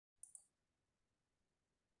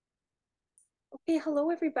Okay, hello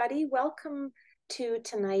everybody. Welcome to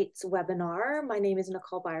tonight's webinar. My name is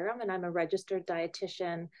Nicole Byrom and I'm a registered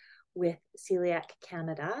dietitian with Celiac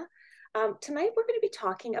Canada. Tonight we're going to be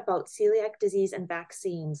talking about celiac disease and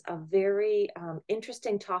vaccines, a very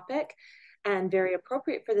interesting topic and very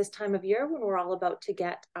appropriate for this time of year when we're all about to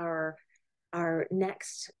get our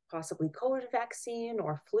next possibly COVID vaccine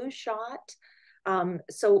or flu shot.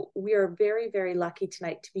 So we are very, very lucky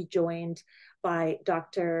tonight to be joined by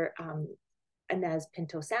Dr. Ines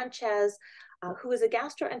Pinto Sanchez, who is a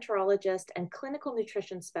gastroenterologist and clinical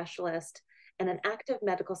nutrition specialist and an active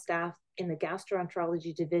medical staff in the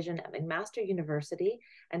gastroenterology division at McMaster University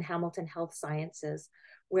and Hamilton Health Sciences,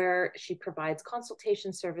 where she provides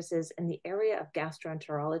consultation services in the area of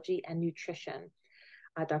gastroenterology and nutrition.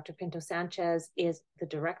 Dr. Pinto Sanchez is the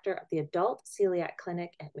director of the Adult Celiac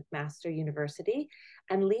Clinic at McMaster University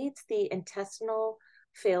and leads the intestinal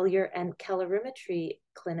failure and calorimetry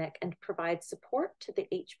clinic and provides support to the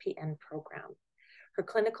HPN program. Her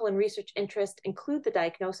clinical and research interests include the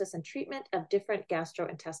diagnosis and treatment of different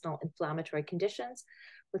gastrointestinal inflammatory conditions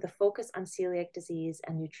with a focus on celiac disease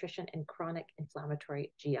and nutrition in chronic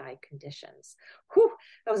inflammatory GI conditions. Whew,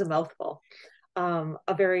 that was a mouthful. We're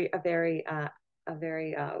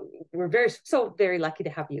very lucky to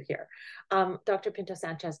have you here. Dr. Pinto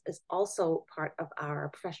Sanchez is also part of our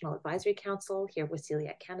professional advisory council here with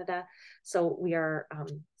Celiac Canada. So we are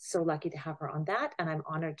so lucky to have her on that, and I'm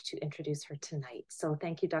honored to introduce her tonight. So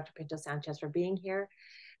thank you, Dr. Pinto Sanchez, for being here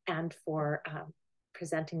and for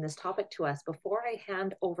presenting this topic to us. Before I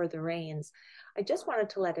hand over the reins, I just wanted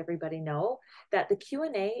to let everybody know that the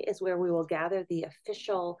Q&A is where we will gather the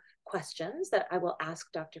official questions that I will ask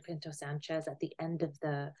Dr. Pinto Sanchez at the end of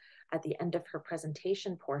her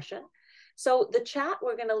presentation portion. So the chat,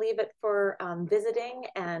 we're going to leave it for visiting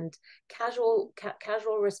and casual,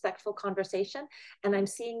 respectful conversation. And I'm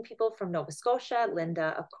seeing people from Nova Scotia,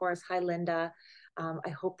 Linda, of course. Hi, Linda. I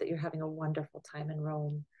hope that you're having a wonderful time in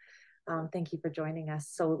Rome. Thank you for joining us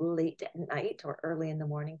so late at night or early in the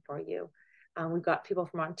morning for you. We've got people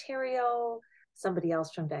from Ontario, somebody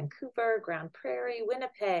else from Vancouver, Grand Prairie,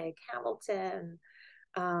 Winnipeg, Hamilton,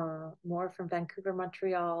 more from Vancouver,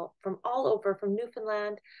 Montreal, from all over, from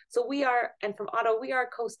Newfoundland. So we are, and from Ottawa, we are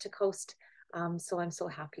coast to coast. So I'm so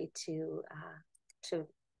happy to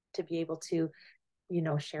be able to,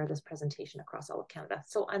 share this presentation across all of Canada.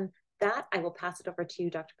 So on that, I will pass it over to you,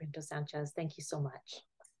 Dr. Pinto Sanchez. Thank you so much.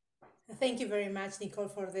 Thank you very much, Nicole,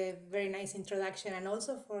 for the very nice introduction and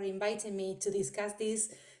also for inviting me to discuss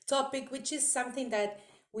this topic, which is something that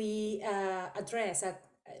we should address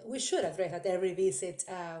at every visit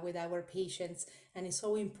with our patients, and it's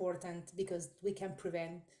so important because we can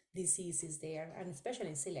prevent diseases there, and especially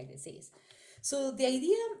in celiac disease. So the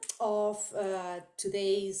idea of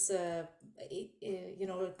today's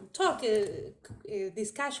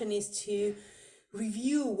discussion is to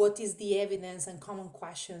review what is the evidence and common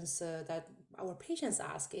questions that our patients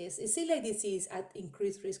ask is celiac disease at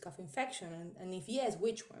increased risk of infection? And if yes,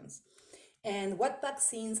 which ones? And what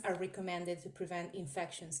vaccines are recommended to prevent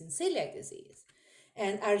infections in celiac disease?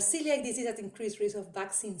 And are celiac disease at increased risk of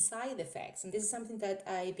vaccine side effects? And this is something that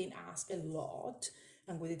I've been asked a lot.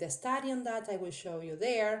 And we did a study on that, I will show you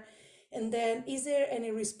there. And then, is there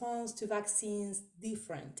any response to vaccines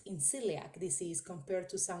different in celiac disease compared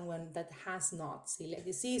to someone that has not celiac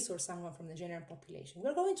disease or someone from the general population?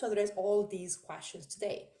 We're going to address all these questions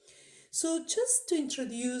today. So just to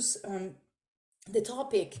introduce the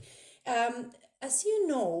topic, as you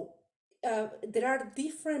know, there are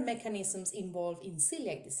different mechanisms involved in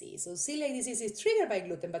celiac disease. So celiac disease is triggered by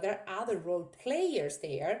gluten, but there are other role players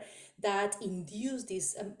there that induce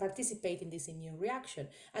this and participate in this immune reaction.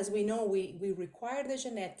 As we know, we require the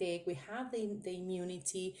genetic, we have the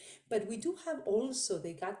immunity, but we do have also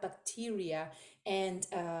the gut bacteria, and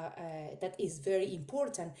that is very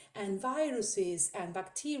important. And viruses and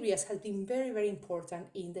bacteria has been very, very important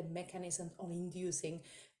in the mechanism of inducing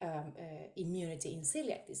immunity in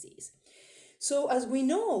celiac disease. So as we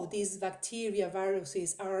know, these bacteria,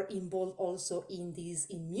 viruses are involved also in this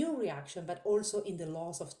immune reaction, but also in the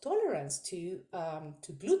loss of tolerance to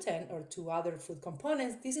gluten or to other food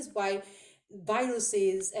components. This is why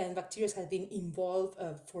viruses and bacteria have been involved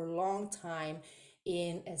for a long time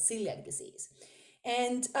in celiac disease.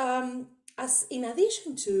 And as in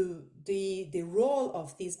addition to the role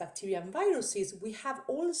of these bacteria and viruses, we have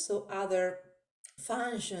also other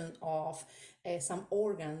function of some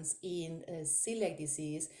organs in celiac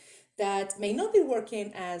disease that may not be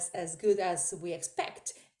working as good as we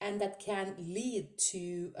expect, and that can lead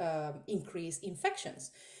to increased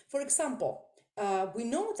infections. For example, we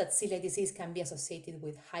know that celiac disease can be associated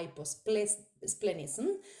with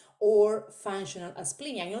hyposplenism or functional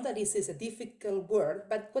asplenia. I know that this is a difficult word,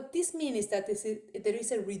 but what this means is that there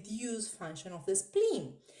is a reduced function of the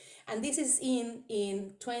spleen. And this is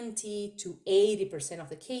in 20 to 80% of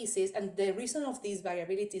the cases. And the reason of this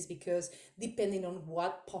variability is because depending on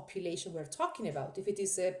what population we're talking about, if it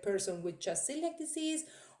is a person with just celiac disease,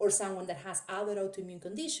 or someone that has other autoimmune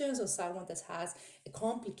conditions, or someone that has a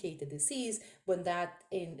complicated disease, when that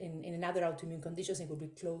in another autoimmune conditions, it will be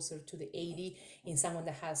closer to the 80. In someone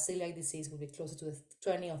that has celiac disease, will be closer to the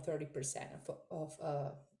 20 or 30%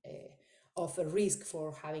 of a risk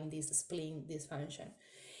for having this spleen dysfunction.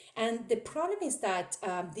 And the problem is that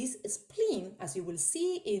this spleen, as you will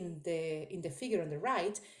see in the figure on the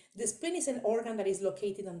right, the spleen is an organ that is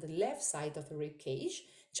located on the left side of the rib cage,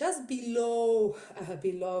 just below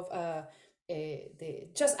above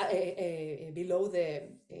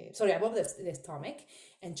the stomach,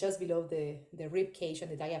 and just below the rib cage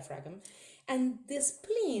and the diaphragm. And the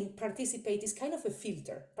spleen participates, is kind of a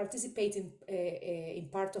filter, participates in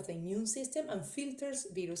part of the immune system and filters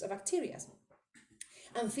virus and bacteria,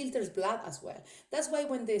 and filters blood as well. That's why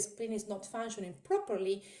when the spleen is not functioning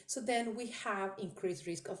properly, so then we have increased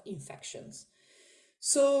risk of infections.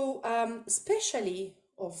 So especially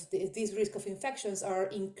of these risk of infections are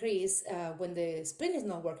increased when the spleen is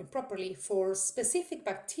not working properly for specific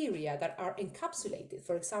bacteria that are encapsulated.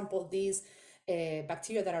 For example, these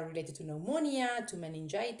bacteria that are related to pneumonia, to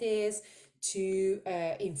meningitis, to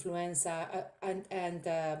influenza,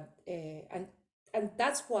 and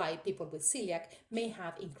that's why people with celiac may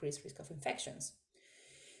have increased risk of infections.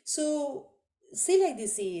 So celiac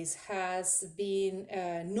disease has been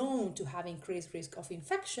known to have increased risk of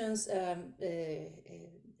infections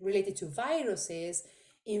related to viruses,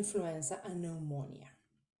 influenza, and pneumonia.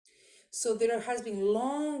 So there has been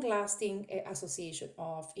long-lasting association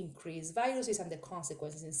of increased viruses and the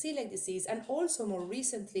consequences in celiac disease. And also more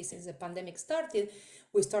recently, since the pandemic started,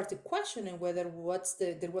 we started questioning whether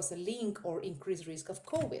there was a link or increased risk of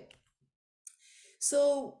COVID.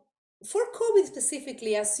 So for COVID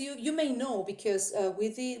specifically, as you may know, because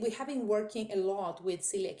we have been working a lot with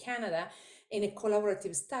Celiac Canada in a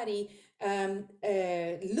collaborative study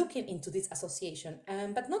looking into this association.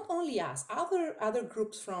 But not only us, other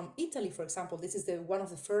groups from Italy, for example, this is one of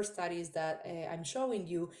the first studies that I'm showing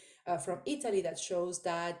you from Italy that shows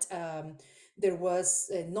that there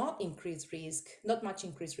was not much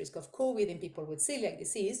increased risk of COVID in people with celiac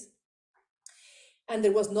disease. And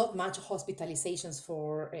there was not much hospitalizations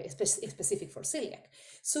for specific for celiac.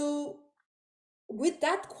 So with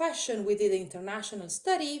that question, we did an international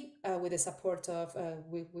study with the support of,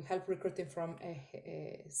 we helped recruiting from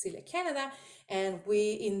Celiac Canada, and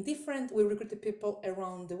we recruited people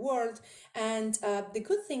around the world. And the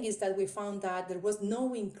good thing is that we found that there was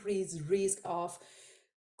no increased risk of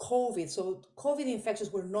COVID. So COVID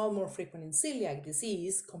infections were not more frequent in celiac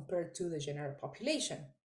disease compared to the general population.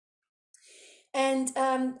 And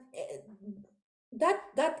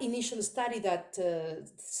that initial study, that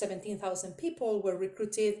 17,000 people were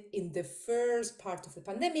recruited in the first part of the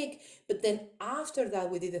pandemic, but then after that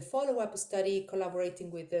we did a follow-up study collaborating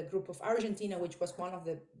with a group of Argentina, which was one of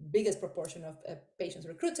the biggest proportion of patients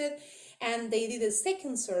recruited, and they did a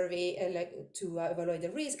second survey to evaluate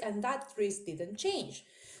the risk, and that risk didn't change.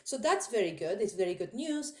 So that's very good. It's very good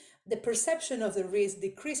news. The perception of the risk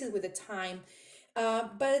decreases with the time.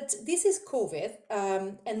 But this is COVID,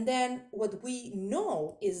 and then what we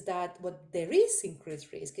know is that what there is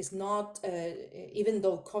increased risk is not, even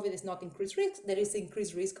though COVID is not increased risk, there is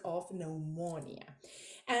increased risk of pneumonia.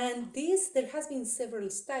 And there has been several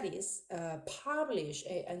studies published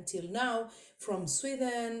until now from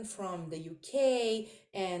Sweden, from the UK,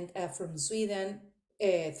 and from Sweden,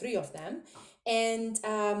 3 of them. And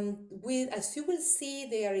as you will see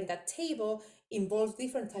there in that table, involves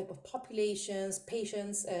different type of populations,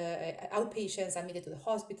 patients, outpatients admitted to the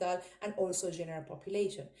hospital, and also general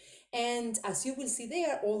population. And as you will see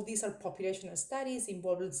there, all these are populational studies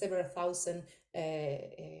involving several thousand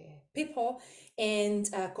people, and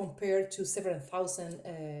compared to several thousand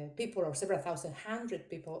people or several thousand hundred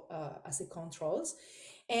people as a controls.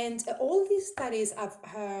 And all these studies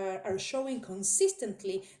are showing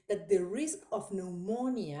consistently that the risk of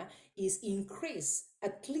pneumonia is increased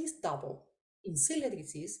at least double in celiac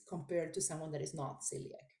disease compared to someone that is not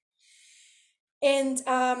celiac. And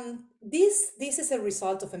this is a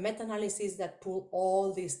result of a meta-analysis that pulled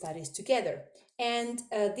all these studies together. And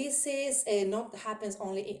this is not happens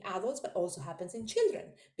only in adults, but also happens in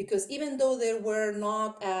children, because even though they were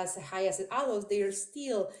not as high as in adults, they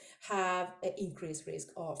still have an increased risk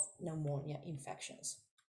of pneumonia infections.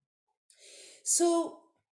 So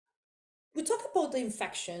we talk about the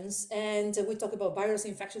infections, and we talk about virus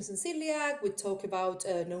infections in celiac, we talk about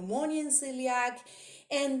pneumonia in celiac,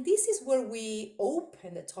 and this is where we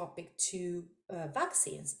open the topic to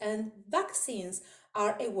vaccines. And vaccines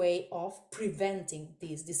are a way of preventing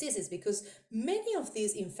these diseases because many of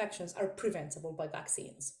these infections are preventable by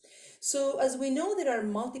vaccines. So, as we know, there are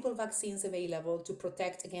multiple vaccines available to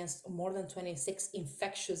protect against more than 26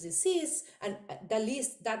 infectious disease, and that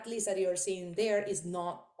list that you're seeing there is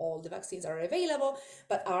not all the vaccines are available,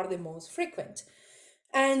 but are the most frequent.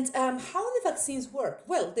 And how the vaccines work?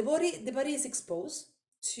 Well, the body is exposed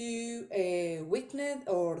to a weakened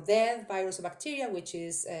or dead virus or bacteria, which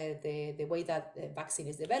is the way that the vaccine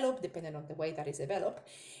is developed, depending on the way that is developed.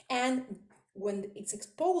 And when it's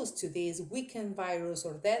exposed to this weakened virus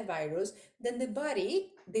or dead virus, then the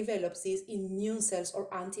body develops these immune cells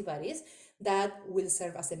or antibodies that will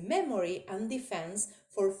serve as a memory and defense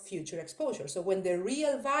for future exposure. So when the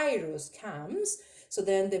real virus comes, so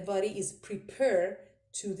then the body is prepared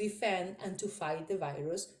to defend and to fight the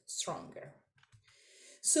virus stronger.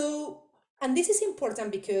 So, and this is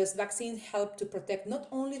important because vaccines help to protect not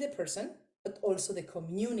only the person, but also the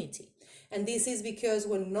community. And this is because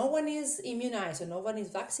when no one is immunized or no one is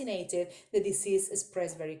vaccinated, the disease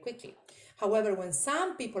spreads very quickly. However, when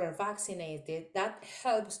some people are vaccinated, that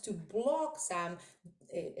helps to block some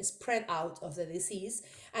spread out of the disease.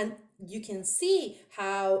 And you can see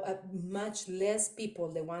how much less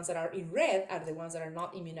people, the ones that are in red, are the ones that are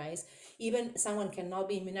not immunized. Even someone cannot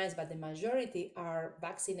be immunized, but the majority are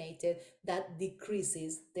vaccinated. That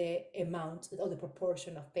decreases the amount or the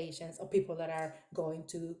proportion of patients or people that are going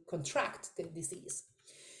to contract the disease.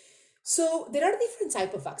 So there are different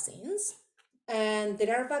types of vaccines, and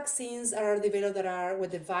there are vaccines that are developed that are where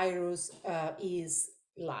the virus is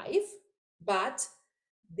live, but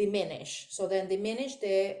diminish. So then diminish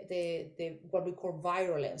the what we call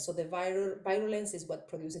virulence. So the virulence is what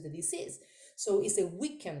produces the disease. So it's a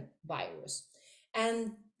weakened virus.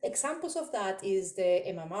 And examples of that is the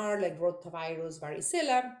MMR, like rotavirus,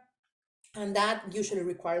 varicella, and that usually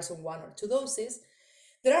requires one or two doses.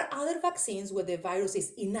 There are other vaccines where the virus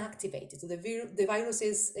is inactivated. So the virus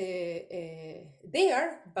is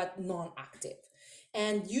there, but non-active,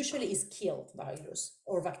 and usually is killed virus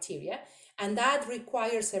or bacteria. And that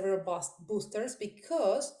requires several boosters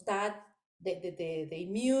because that the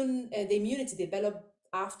immunity developed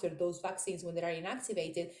after those vaccines, when they are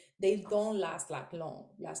inactivated, they don't last long.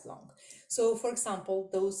 So, for example,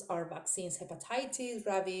 those are vaccines: hepatitis,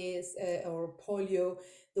 rabies, or polio.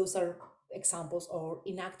 Those are examples of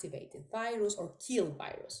inactivated virus or killed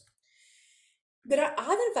virus. There are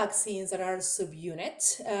other vaccines that are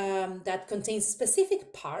subunit that contain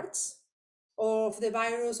specific parts of the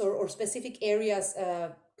virus or specific areas,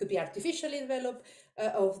 could be artificially developed,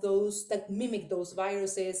 of those that mimic those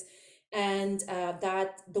viruses, and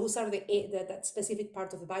that those are that specific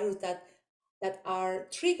part of the virus that are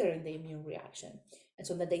triggering the immune reaction. And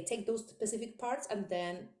so that they take those specific parts and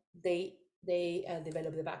then they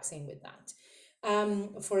develop the vaccine with that.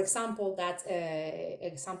 For example, that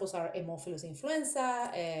examples are Haemophilus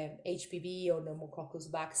influenza, HPV or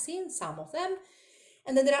pneumococcus vaccine, some of them.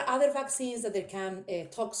 And then there are other vaccines that they can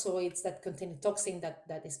toxoids that contain toxin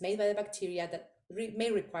that is made by the bacteria that may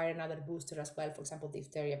require another booster as well, for example,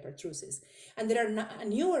 diphtheria pertussis. And there are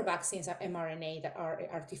newer vaccines, are mRNA, that are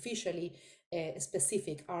artificially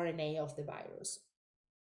specific RNA of the virus.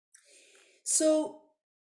 So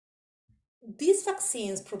these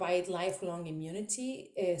vaccines provide lifelong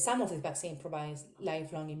immunity. Some of the vaccines provide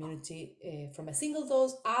lifelong immunity from a single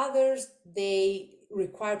dose. Others, they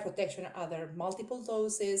require protection other multiple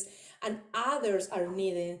doses, and others are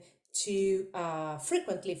needed to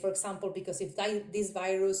frequently, for example, because if this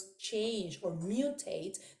virus change or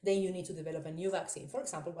mutate, then you need to develop a new vaccine. For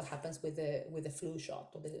example, what happens with the flu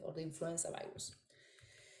shot or the influenza virus.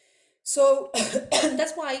 So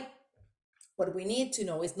that's why what we need to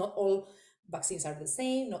know is not all vaccines are the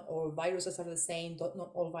same, not all viruses are the same,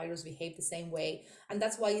 not all viruses behave the same way. And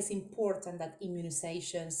that's why it's important that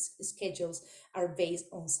immunizations schedules are based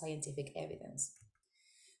on scientific evidence.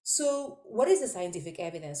 So what is the scientific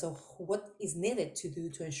evidence of what is needed to do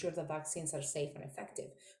to ensure that vaccines are safe and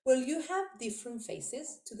effective? Well, you have different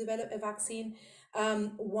phases to develop a vaccine.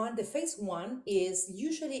 The phase one is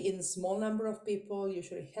usually in a small number of people,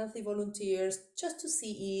 usually healthy volunteers, just to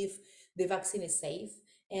see if the vaccine is safe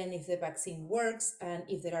and if the vaccine works, and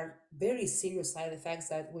if there are very serious side effects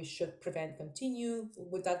that we should prevent, continue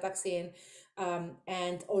with that vaccine,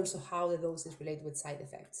 and also how the dose is related with side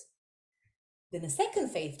effects. Then the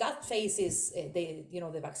second phase, that phase is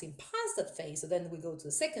the vaccine passed that phase, so then we go to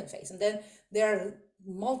the second phase, and then there are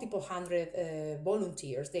multiple hundred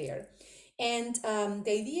volunteers there, And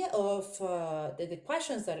the idea of the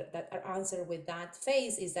questions that are answered with that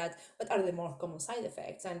phase is that what are the more common side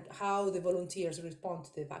effects and how the volunteers respond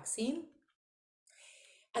to the vaccine.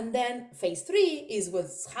 And then phase 3 is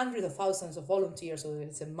with hundreds of thousands of volunteers, so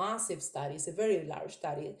it's a massive study, it's a very large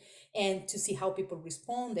study, and to see how people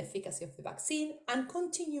respond, the efficacy of the vaccine, and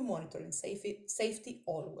continue monitoring safety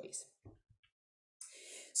always.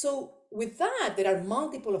 So with that, there are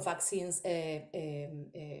multiple vaccines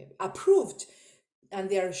approved, and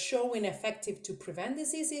they are showing effective to prevent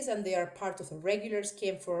diseases, and they are part of a regular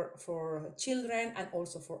scheme for children and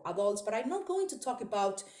also for adults. But I'm not going to talk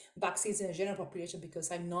about vaccines in the general population because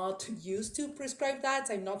I'm not used to prescribe that.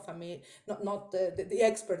 I'm not familiar, not the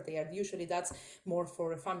expert there. Usually that's more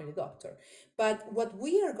for a family doctor. But what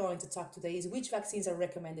we are going to talk today is which vaccines are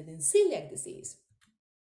recommended in celiac disease.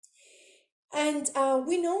 And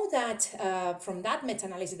we know that from that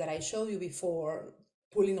meta-analysis that I showed you before,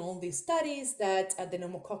 pulling all these studies, that the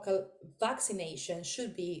pneumococcal vaccination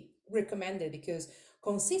should be recommended because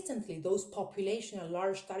consistently those population and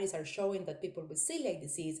large studies are showing that people with celiac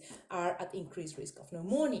disease are at increased risk of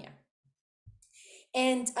pneumonia.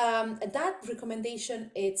 And that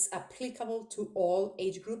recommendation, it's applicable to all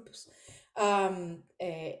age groups,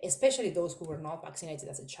 especially those who were not vaccinated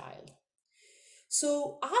as a child.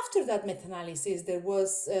 So after that meta-analysis, there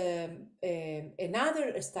was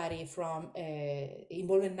another study from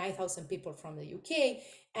involving 9,000 people from the UK,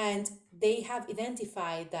 and they have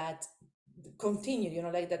identified that continue,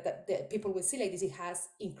 like that the people with celiac disease has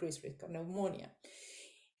increased risk of pneumonia.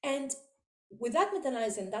 And with that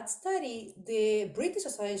meta-analysis and that study, the British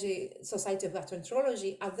Society of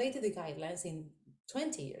Gastroenterology updated the guidelines in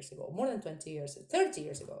 20 years ago, more than 20 years, 30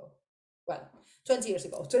 years ago. Well, 20 years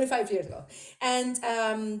ago, 25 years ago. And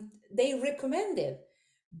they recommended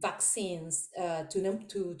vaccines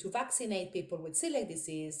to vaccinate people with celiac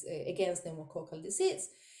disease against pneumococcal disease.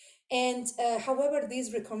 And however,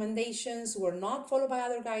 these recommendations were not followed by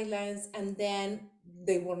other guidelines, and then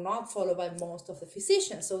they were not followed by most of the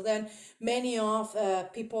physicians. So then many of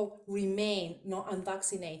people remain not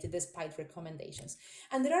unvaccinated despite recommendations.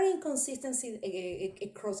 And there are inconsistencies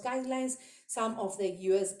across guidelines. Some of the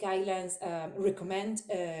US guidelines recommend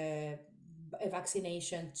a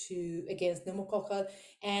vaccination against pneumococcal,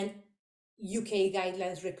 and UK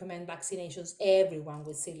guidelines recommend vaccinations everyone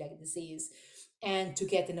with celiac disease and to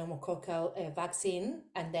get the pneumococcal vaccine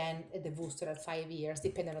and then the booster at 5 years,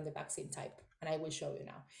 depending on the vaccine type. And I will show you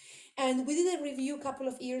now. And we did a review a couple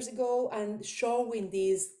of years ago and showing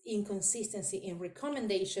this inconsistency in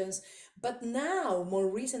recommendations. But now, more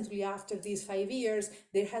recently, after these 5 years,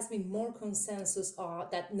 there has been more consensus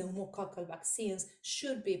that pneumococcal vaccines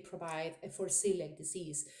should be provided for celiac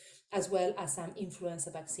disease, as well as some influenza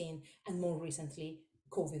vaccine, and more recently,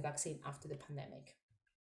 COVID vaccine after the pandemic.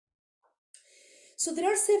 So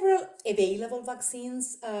there are several available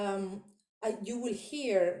vaccines. You will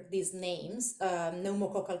hear these names: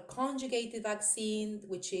 pneumococcal conjugated vaccine,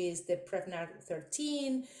 which is the Prevnar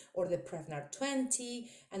 13 or the Prevnar 20,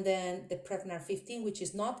 and then the Prevnar 15, which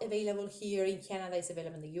is not available here in Canada, is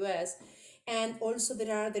available in the US. And also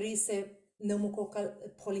there is a pneumococcal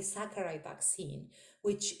polysaccharide vaccine,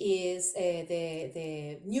 which is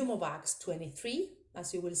the Pneumovax 23,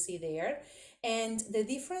 as you will see there. And the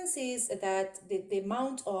difference is that the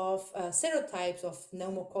amount of serotypes of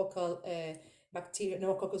pneumococcal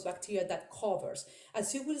pneumococcus bacteria that covers.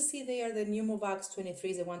 As you will see there, the Pneumovax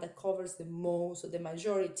 23 is the one that covers the most, or the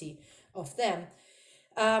majority of them.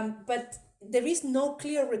 But there is no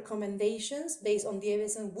clear recommendations based on the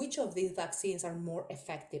evidence which of these vaccines are more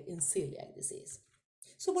effective in celiac disease.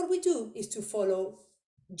 So what we do is to follow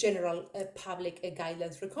general public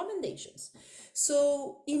guidelines recommendations.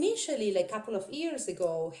 So initially, like a couple of years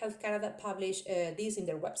ago, Health Canada published this in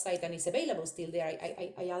their website, and it's available still there.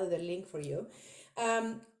 I added a link for you,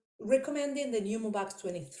 recommending the Pneumovax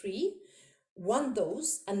 23, one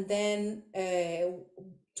dose, and then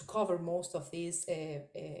to cover most of these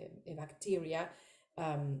bacteria,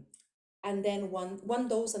 and then one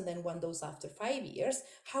dose, and then one dose after 5 years.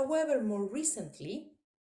 However, more recently,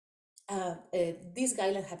 these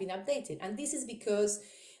guidelines have been updated, and this is because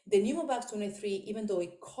the Pneumovax 23, even though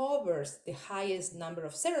it covers the highest number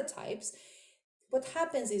of serotypes, what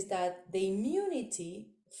happens is that the immunity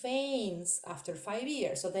faints after 5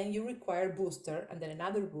 years. So then you require booster, and then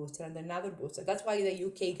another booster, and another booster. That's why the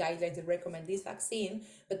UK guidelines recommend this vaccine,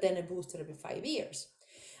 but then a booster every 5 years.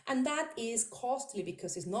 And that is costly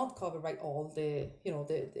because it's not covered by all the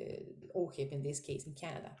OHIP in this case in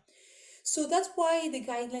Canada. So that's why the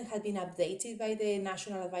guideline had been updated by the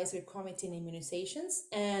National Advisory Committee in Immunizations.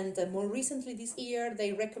 And more recently this year,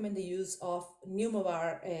 they recommend the use of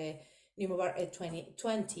Pneumovax pneumovar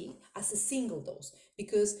 2020 as a single dose,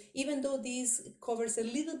 because even though this covers a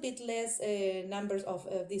little bit less numbers of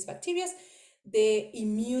these bacteria, the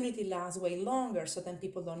immunity lasts way longer, so then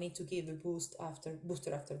people don't need to give a booster after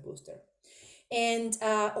booster. And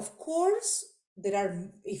of course, there are,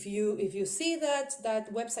 if you see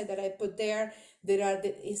that website that I put there,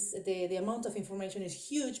 the amount of information is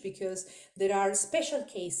huge, because there are special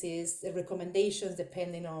cases, the recommendations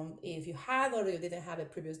depending on if you had or you didn't have a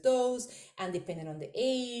previous dose, and depending on the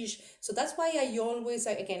age. So that's why I always,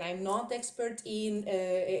 again, I'm not expert in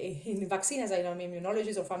vaccine, as I know I'm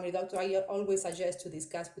immunologist or family doctor. I always suggest to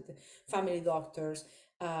discuss with the family doctors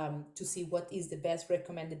to see what is the best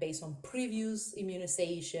recommended based on previous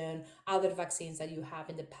immunization, other vaccines that you have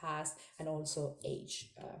in the past, and also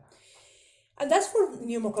age. And that's for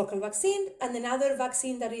pneumococcal vaccine. And another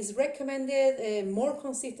vaccine that is recommended more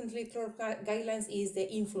consistently through guidelines is the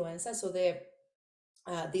influenza. So the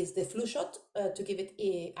flu shot to give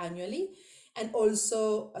it annually. And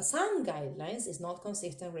also some guidelines is not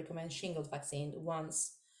consistent, recommend shingles vaccine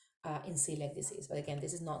once in celiac disease. But again,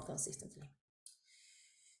 this is not consistently.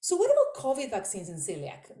 So what about COVID vaccines in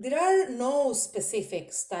celiac? There are no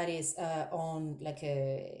specific studies on like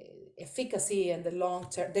efficacy and the long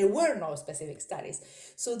term. There were no specific studies.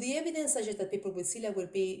 So the evidence suggests that people with celiac will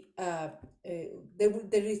be,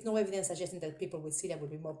 there is no evidence suggesting that people with celiac will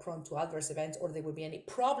be more prone to adverse events or there will be any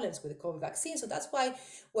problems with the COVID vaccine. So that's why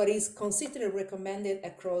what is considered and recommended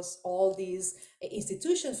across all these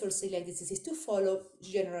institutions for celiac disease is to follow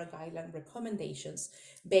general guideline recommendations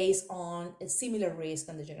based on a similar risk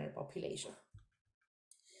than the general population.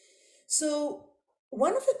 So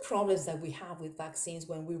one of the problems that we have with vaccines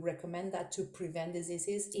when we recommend that to prevent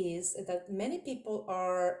diseases is that many people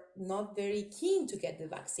are not very keen to get the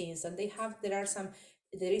vaccines, and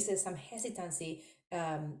there is some hesitancy,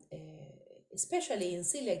 especially in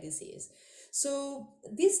celiac disease. So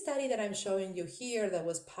this study that I'm showing you here that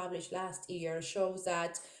was published last year shows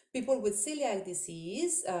that people with celiac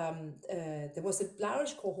disease, there was a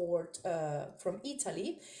large cohort from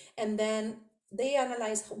Italy, and then they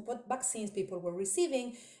analyzed what vaccines people were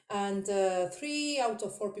receiving, and 3 out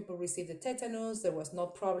of 4 people received the tetanus. There was no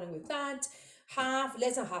problem with that.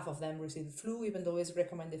 Less than half of them received flu, even though it's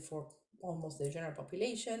recommended for almost the general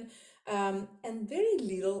population. And very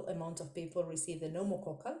little amount of people received the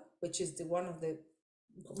pneumococcal, which is one of the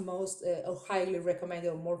most highly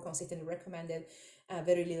recommended or more consistently recommended,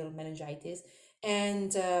 very little meningitis.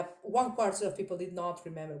 And 1/4 of people did not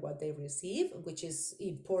remember what they received, which is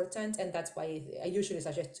important. And that's why I usually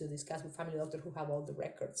suggest to discuss with family doctors who have all the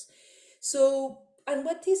records. So, and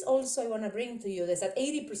what is also I want to bring to you is that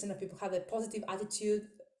 80% of people have a positive attitude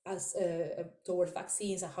as towards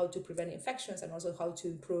vaccines and how to prevent infections, and also how to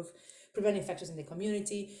prevent infections in the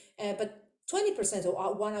community. But 20%,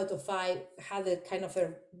 or 1 out of 5, had a kind of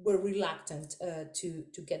were reluctant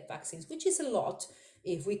to get vaccines, which is a lot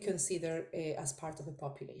if we consider as part of the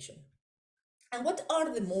population. And what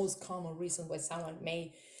are the most common reasons why someone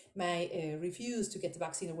may refuse to get the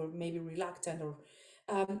vaccine, or maybe reluctant? Or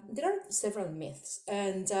there are several myths,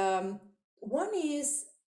 and one is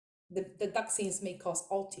the vaccines may cause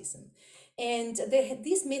autism. And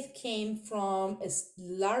this myth came from a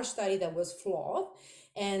large study that was flawed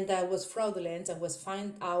and that was fraudulent, and was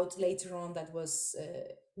found out later on that was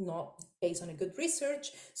not based on a good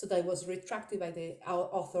research. So that was retracted by the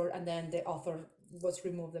author, and then the author was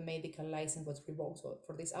removed, the medical license was revoked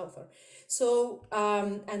for this author. So,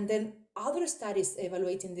 and then other studies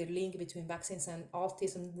evaluating the link between vaccines and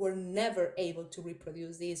autism were never able to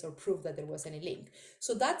reproduce this or prove that there was any link.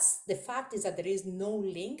 So that's the fact, is that there is no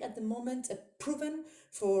link at the moment proven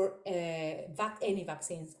for any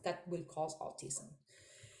vaccines that will cause autism.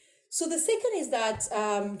 So the second is that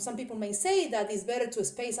some people may say that it's better to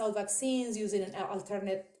space out vaccines using an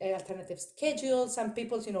alternative schedule. Some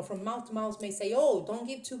people, from mouth to mouth may say, oh, don't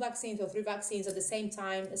give 2 vaccines or 3 vaccines at the same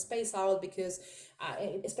time, space out, because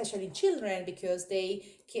especially in children, because the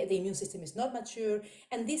immune system is not mature.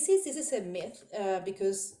 And this is a myth,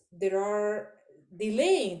 because there are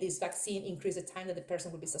delaying this vaccine increase the time that the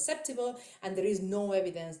person will be susceptible, and there is no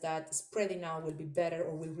evidence that spreading out will be better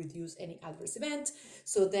or will reduce any adverse event.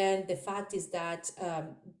 So then the fact is that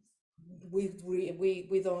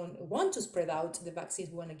we don't want to spread out the vaccines.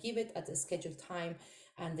 We want to give it at the scheduled time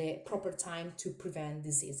and the proper time to prevent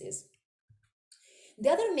diseases. The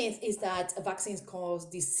other myth is that vaccines cause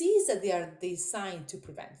disease that they are designed to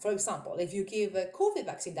prevent. For example, if you give a COVID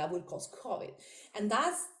vaccine, that will cause COVID, and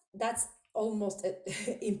that's almost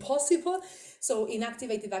impossible. So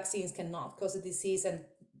inactivated vaccines cannot cause a disease, and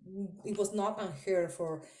it was not unheard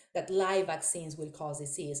for that live vaccines will cause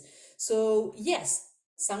disease. So yes,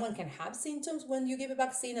 Someone can have symptoms when you give a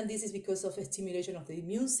vaccine, and this is because of a stimulation of the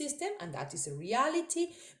immune system, and that is a reality,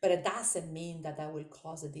 but it doesn't mean that that will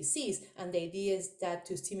cause a disease. And the idea is that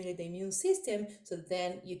to stimulate the immune system, so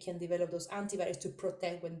then you can develop those antibodies to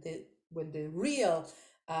protect when the real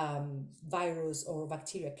virus or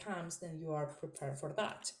bacteria comes, then you are prepared for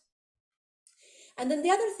that. And then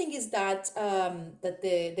the other thing is that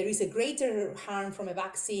there is a greater harm from a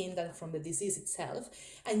vaccine than from the disease itself.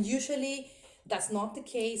 And usually that's not the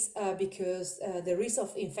case because the risk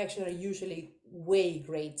of infection are usually way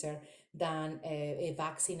greater than a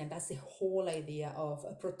vaccine. And that's the whole idea of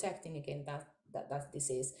protecting against that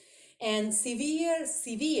disease. And severe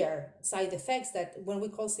side effects, that when we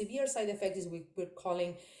call severe side effects, is we're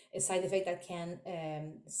calling a side effect that can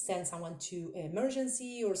send someone to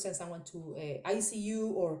emergency or send someone to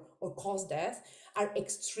ICU or cause death, are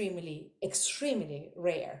extremely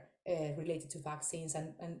rare related to vaccines,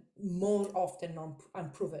 and more often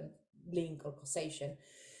unproven link or causation.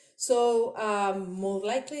 So more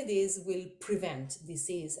likely this will prevent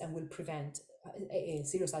disease and will prevent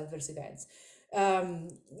serious adverse events.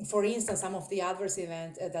 For instance, some of the adverse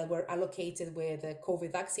events that were allocated with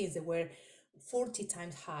COVID vaccines, they were 40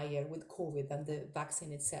 times higher with COVID than the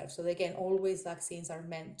vaccine itself. So again, always vaccines are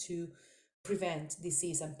meant to prevent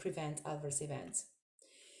disease and prevent adverse events.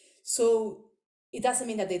 So it doesn't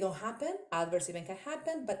mean that they don't happen. Adverse events can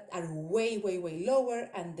happen, but are way lower,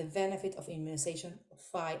 and the benefit of immunization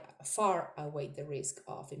far outweigh the risk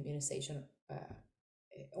of immunization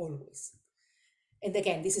always. And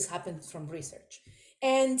again, this is happened from research.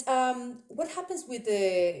 And what happens with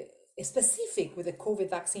the specific with the COVID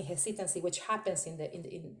vaccine hesitancy, which happens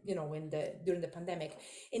during the pandemic?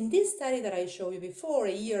 In this study that I showed you before,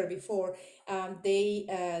 a year before, they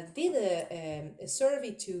did a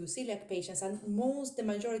survey to celiac patients, and the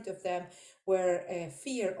majority of them were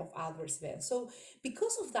fear of adverse events. So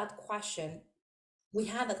because of that question, we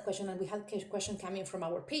had that question, and we had a question coming from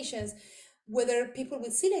our patients, whether people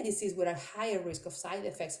with celiac disease were at higher risk of side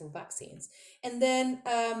effects for vaccines. And then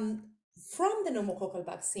from the pneumococcal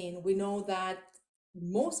vaccine, we know that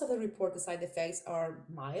most of the reported side effects are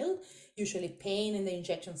mild, usually pain in the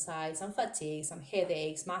injection site, some fatigue, some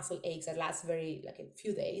headaches, muscle aches that last a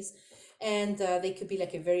few days. And they could be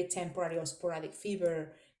like a very temporary or sporadic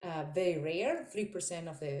fever, very rare, 3%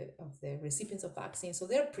 of the recipients of vaccine. So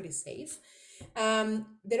they're pretty safe.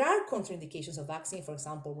 There are contraindications of vaccine, for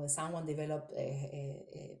example, when someone developed a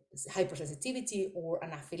hypersensitivity or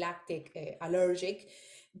anaphylactic allergic,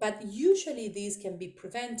 but usually these can be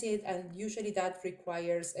prevented, and usually that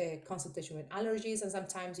requires a consultation with allergists, and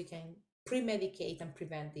sometimes you can pre-medicate and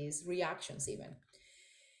prevent these reactions even.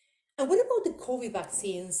 And what about the COVID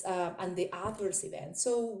vaccines and the adverse events?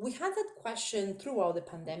 So we had that question throughout the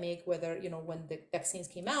pandemic, whether, when the vaccines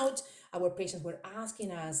came out, our patients were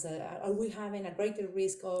asking us, are we having a greater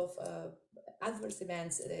risk of adverse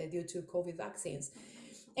events due to COVID vaccines?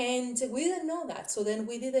 And we didn't know that. So then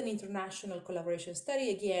we did an international collaboration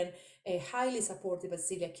study, again, highly supported by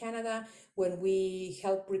Celiac Canada, when we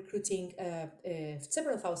helped recruiting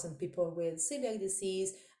several thousand people with celiac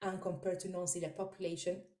disease and compared to non-celiac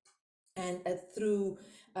population, and through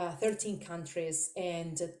 13 countries,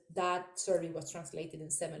 and that survey was translated in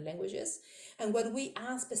 7 languages. And what we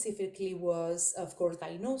asked specifically was, of course,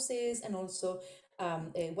 diagnosis, and also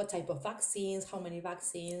what type of vaccines, how many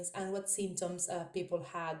vaccines, and what symptoms people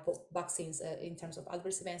had, both vaccines in terms of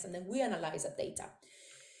adverse events, and then we analyzed that data.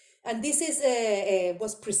 And this is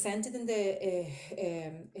was presented in the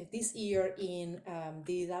this year in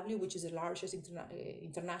DW, which is the largest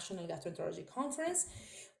international gastroenterology conference.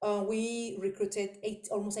 We recruited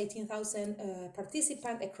almost 18,000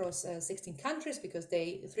 participants across 16 countries, because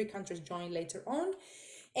 3 countries joined later on.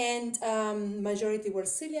 And majority were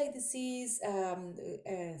celiac disease,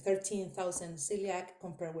 13,000 celiac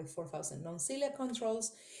compared with 4,000 non-celiac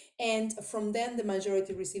controls. And from them, the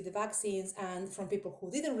majority received the vaccines. And from people who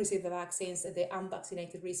didn't receive the vaccines, the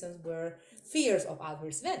unvaccinated reasons were fears of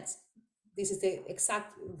adverse events. This is the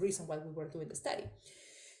exact reason why we were doing the study.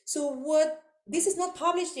 So this is not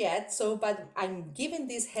published yet, but I'm giving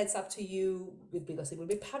this heads up to you because it will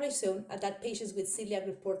be published soon, that patients with celiac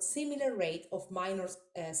report similar rate of minor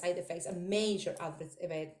side effects and major adverse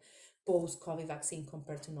event post-COVID vaccine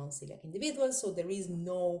compared to non-celiac individuals. So there is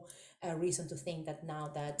no reason to think that now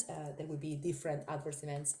that there will be different adverse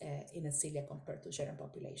events in a celiac compared to general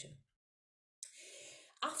population.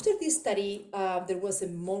 After this study, there was a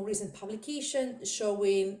more recent publication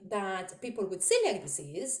showing that people with celiac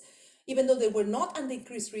disease, even though they were not at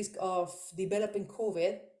increased risk of developing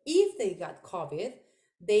COVID, if they got COVID,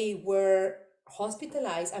 they were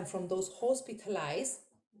hospitalized, and from those hospitalized,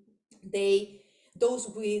 they those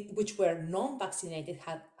which were non-vaccinated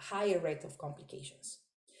had higher rate of complications.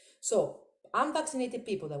 So unvaccinated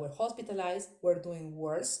people that were hospitalized were doing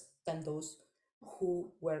worse than those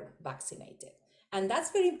who were vaccinated. And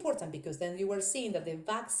that's very important because then you were seeing that the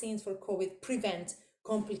vaccines for COVID prevent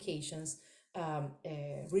complications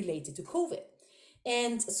related to COVID.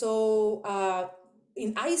 And so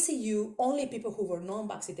in ICU, only people who were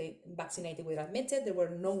non-vaccinated were admitted. There were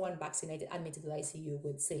no one vaccinated admitted to the ICU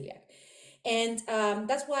with celiac. And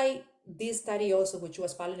that's why this study also, which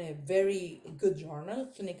was published in a very good journal,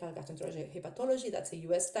 Clinical Gastroenterology Hepatology, that's a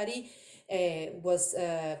US study, was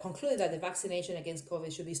concluded that the vaccination against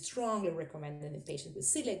COVID should be strongly recommended in patients with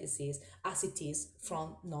celiac disease as it is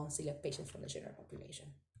from non-celiac patients from the general population.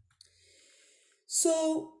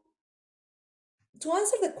 So to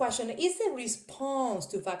answer the question, is the response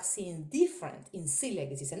to vaccine different in celiac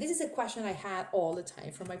disease? And this is a question I had all the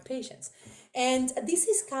time from my patients. And this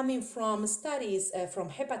is coming from studies from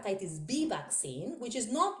hepatitis B vaccine, which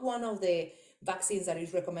is not one of the vaccines that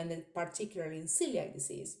is recommended particularly in celiac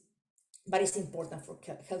disease, but it's important for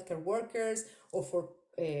healthcare workers or for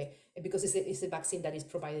because it's a vaccine that is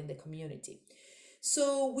provided in the community.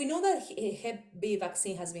 So we know that Hep B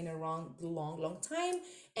vaccine has been around a long time.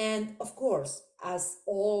 And of course, as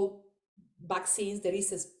all vaccines, there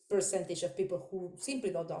is a percentage of people who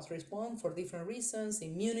simply don't respond for different reasons,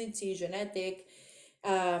 immunity, genetic,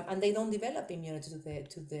 and they don't develop immunity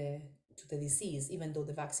to the disease, even though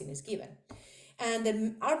the vaccine is given. And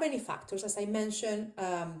there are many factors, as I mentioned.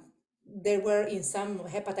 There were in some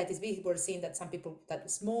hepatitis B, we're seeing that some people that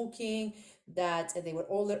smoking, that they were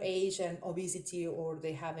older age and obesity, or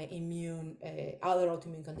they have an other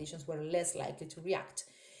autoimmune conditions were less likely to react.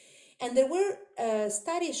 And there were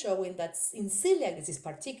studies showing that in celiac disease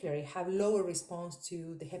particularly have lower response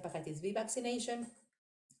to the hepatitis B vaccination,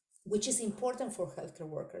 which is important for healthcare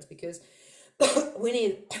workers because we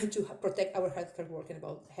need to protect our healthcare workers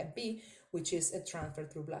about Hep B, which is a transfer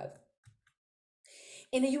through blood.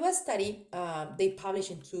 In a US study, they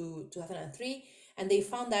published in 2003, and they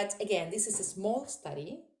found that, again, this is a small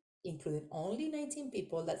study, including only 19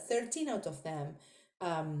 people, that 13 out of them,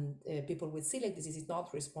 people with celiac disease, did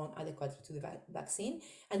not respond adequately to the vaccine.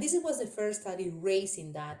 And this was the first study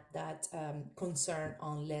raising that concern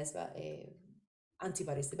on less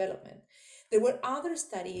antibodies development. There were other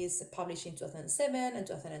studies published in 2007 and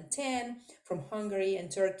 2010 from Hungary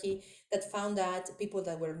and Turkey that found that people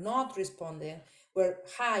that were not responding were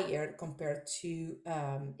higher compared to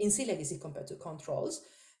in celiac disease compared to controls.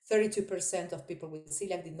 32% of people with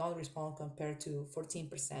celiac did not respond compared to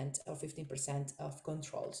 14% or 15% of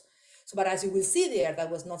controls. So, but as you will see there,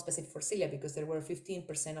 that was not specific for celiac because there were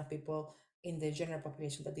 15% of people in the general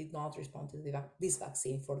population that did not respond to this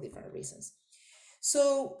vaccine for different reasons.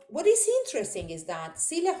 So what is interesting is that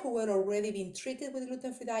celiac who were already being treated with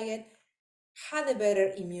gluten-free diet had a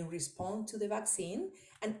better immune response to the vaccine.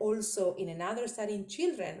 And also in another study in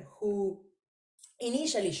children who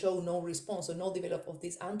initially showed no response or no development of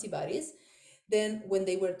these antibodies, then when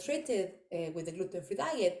they were treated with the gluten-free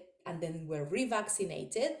diet and then were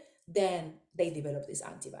revaccinated, then they developed these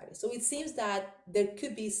antibodies. So it seems that there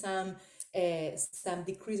could be some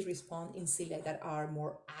decreased response in celiac that are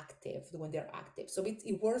more active when they're active. So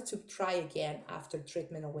it worth to try again after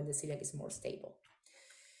treatment or when the celiac is more stable.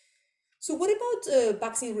 So what about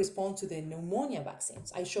vaccine response to the pneumonia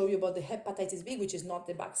vaccines? I show you about the hepatitis B, which is not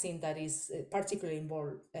the vaccine that is particularly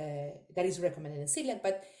involved, that is recommended in celiac,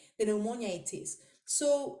 but the pneumonia it is.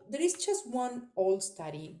 So there is just one old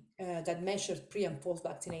study that measures pre and post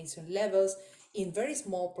vaccination levels in very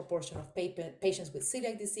small proportion of patients with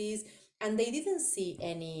celiac disease, and they didn't see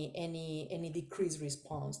any decreased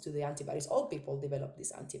response to the antibodies. All people develop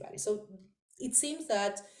these antibodies. So it seems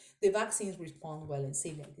that the vaccines respond well in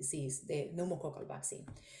celiac disease, the pneumococcal vaccine.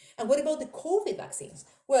 And what about the COVID vaccines?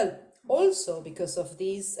 Well, also because of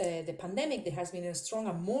this, the pandemic, there has been a strong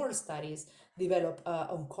and more studies developed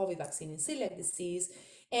on COVID vaccine in celiac disease.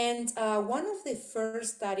 And one of the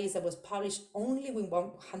first studies that was published only with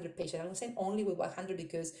 100 patients, I'm saying only with 100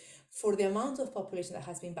 because for the amount of population that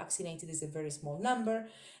has been vaccinated is a very small number.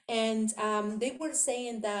 And they were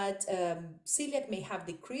saying that celiac may have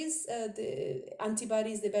decreased the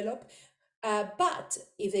antibodies developed, but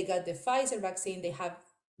if they got the Pfizer vaccine,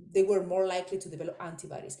 they were more likely to develop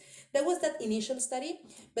antibodies. That was that initial study,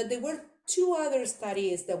 but there were two other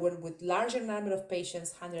studies that were with larger number of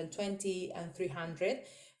patients, 120 and 300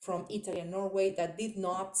 from Italy and Norway, that did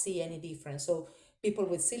not see any difference. So people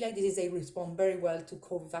with celiac disease, they respond very well to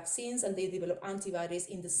COVID vaccines and they develop antibodies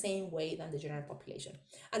in the same way than the general population.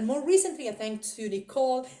 And more recently, I thank to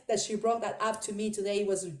Nicole that she brought that up to me today,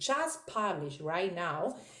 was just published right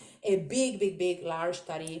now, a big, large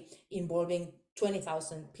study involving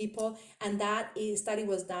 20,000 people. And that study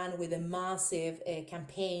was done with a massive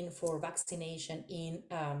campaign for vaccination in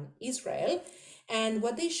Israel. And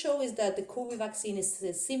what they show is that the COVID vaccine is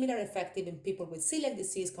similar effective in people with celiac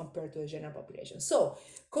disease compared to the general population. So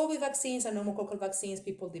COVID vaccines and pneumococcal vaccines,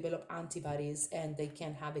 people develop antibodies and they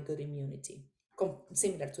can have a good immunity,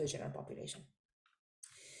 similar to the general population.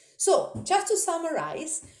 So just to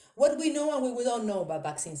summarize, what we know and what we don't know about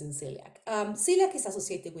vaccines in celiac. Celiac is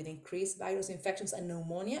associated with increased virus infections and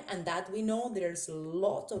pneumonia, and that we know. There's a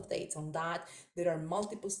lot of data on that. There are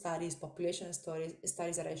multiple studies, population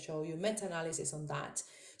studies that I show you, meta-analysis on that.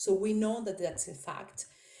 So we know that that's a fact.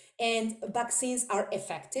 And vaccines are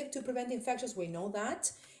effective to prevent infections, we know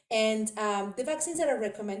that. And the vaccines that are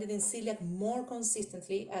recommended in celiac more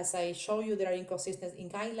consistently, as I show you, there are inconsistencies in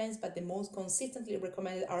guidelines, but the most consistently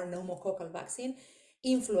recommended are pneumococcal vaccine,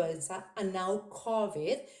 influenza, and now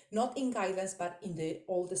COVID, not in guidelines, but in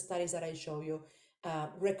all the studies that I show you,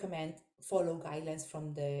 recommend follow guidelines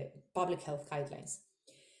from the public health guidelines.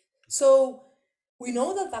 So we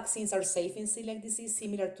know that vaccines are safe in celiac disease,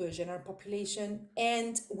 similar to the general population.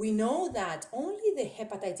 And we know that only the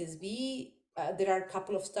hepatitis B, there are a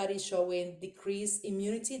couple of studies showing decreased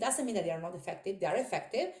immunity. Doesn't mean that they are not effective. They are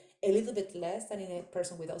effective, a little bit less than in a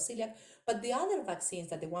person without celiac. But the other vaccines,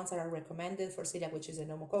 that the ones that are recommended for celiac, which is the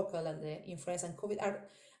pneumococcal and the influenza and COVID,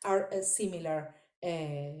 are a similar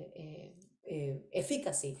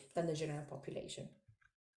efficacy than the general population.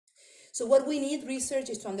 So what we need research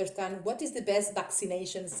is to understand what is the best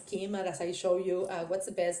vaccination scheme, and as I show you, what's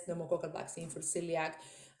the best pneumococcal vaccine for celiac,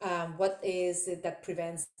 what is it that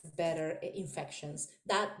prevents better infections.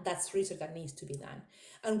 That's research that needs to be done.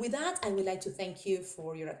 And with that, I would like to thank you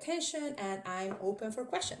for your attention, and I'm open for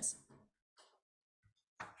questions.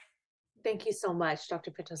 Thank you so much,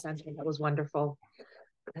 Dr. Pinto Sanchez. That was wonderful.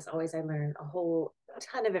 As always, I learn a whole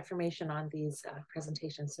ton of information on these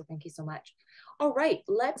presentations, so thank you so much. All right,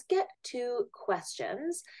 let's get to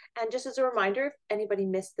questions. And just as a reminder, if anybody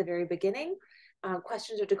missed the very beginning,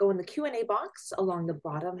 questions are to go in the Q&A box along the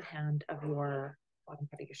bottom part of your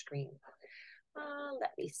screen.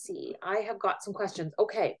 Let me see. I have got some questions.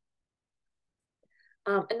 Okay.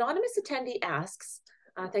 Anonymous attendee asks,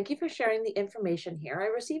 thank you for sharing the information here. I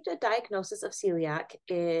received a diagnosis of celiac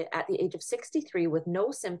at the age of 63 with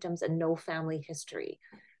no symptoms and no family history.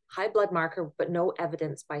 High blood marker, but no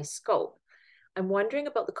evidence by scope. I'm wondering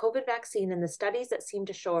about the COVID vaccine and the studies that seem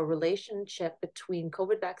to show a relationship between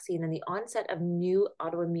COVID vaccine and the onset of new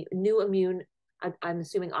immune, I'm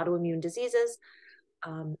assuming autoimmune diseases.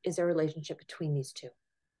 Is there a relationship between these two?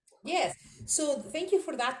 Yes, so thank you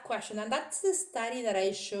for that question. And that's the study that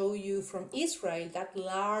I show you from Israel, that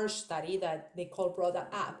large study that Nicole brought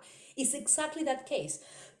up. It's exactly that case.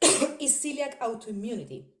 It's celiac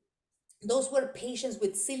autoimmunity. Those were patients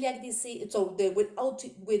with celiac disease, so they with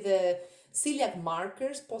celiac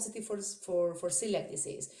markers positive for celiac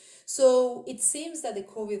disease. So it seems that the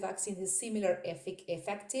COVID vaccine is similar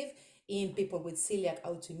effective in people with celiac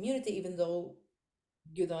autoimmunity, even though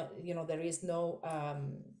there is no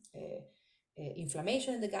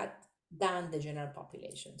inflammation in the gut than the general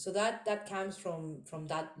population. So that comes from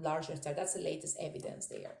that larger study. That's the latest evidence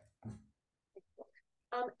there.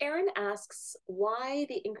 Aaron asks why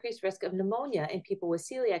the increased risk of pneumonia in people with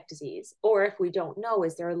celiac disease, or if we don't know,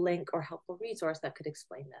 is there a link or helpful resource that could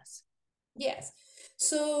explain this? Yes.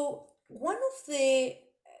 So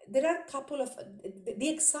there are a couple of the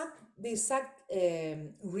exact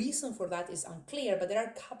reason for that is unclear, but there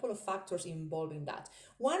are a couple of factors involving that.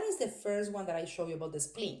 One is the first one that I show you about the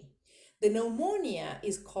spleen. The pneumonia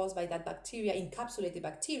is caused by that bacteria, encapsulated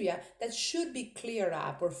bacteria, that should be cleared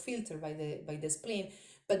up or filtered by the spleen.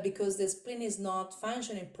 But because the spleen is not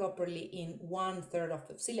functioning properly in 1/3 of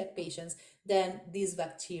the celiac patients, then these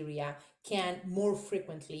bacteria can more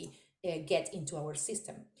frequently get into our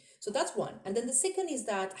system. So that's one. And then the second is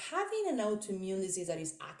that having an autoimmune disease that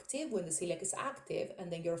is active, when the celiac is active,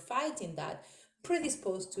 and then you're fighting that,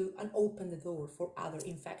 predisposed to and open the door for other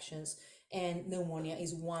infections. And pneumonia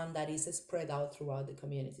is one that is spread out throughout the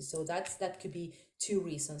community. So that could be two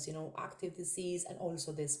reasons, active disease and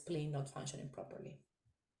also the spleen not functioning properly.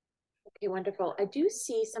 Okay, wonderful. I do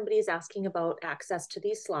see somebody is asking about access to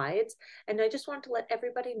these slides, and I just want to let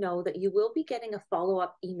everybody know that you will be getting a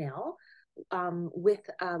follow-up email with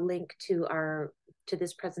a link to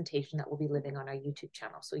this presentation that will be living on our YouTube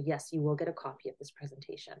channel. So yes, you will get a copy of this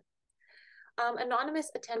presentation.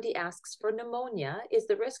 Anonymous attendee asks, for pneumonia, is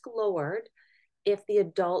the risk lowered if the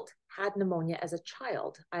adult had pneumonia as a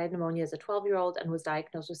child? I had pneumonia as a 12-year-old and was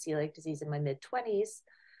diagnosed with celiac disease in my mid-20s.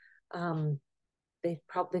 they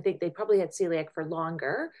probably had celiac for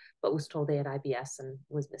longer, but was told they had IBS and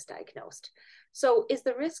was misdiagnosed. So is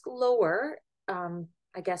the risk lower,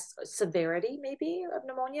 I guess, severity maybe of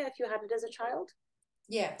pneumonia if you had it as a child?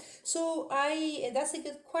 Yeah, so I that's a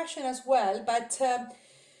good question as well. But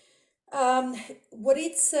what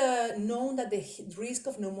it's known that the risk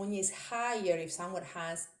of pneumonia is higher if someone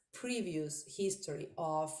has previous history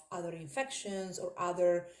of other infections or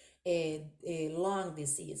other lung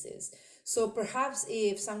diseases. So perhaps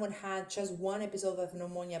if someone had just one episode of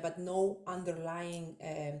pneumonia but no underlying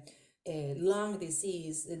lung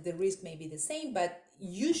disease, the risk may be the same. But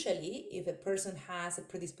usually, if a person has a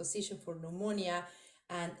predisposition for pneumonia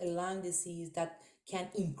and a lung disease, that can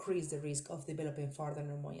increase the risk of developing further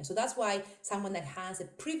pneumonia. So that's why someone that has a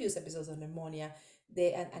previous episode of pneumonia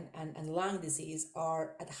and lung disease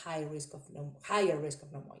are at higher risk of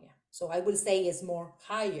pneumonia. So I will say it's more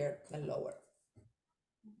higher than lower.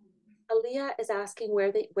 Aaliyah is asking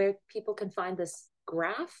where people can find this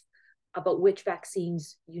graph about which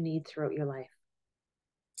vaccines you need throughout your life.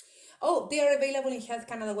 Oh, they are available in Health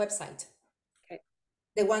Canada website. Okay.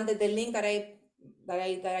 The one that the link that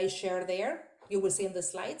I share there, you will see in the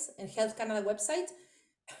slides in Health Canada website.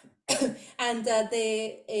 And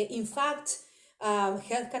in fact,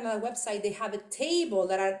 Health Canada website, they have a table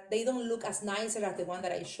they don't look as nicer as the one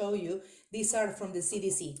that I show you. These are from the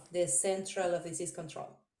CDC, the Central of Disease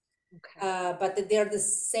Control. Okay. But they're the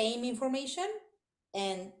same information,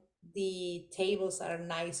 and the tables are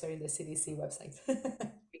nicer in the CDC website.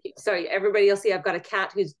 Sorry, everybody will see I've got a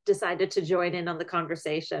cat who's decided to join in on the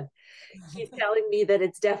conversation. He's telling me that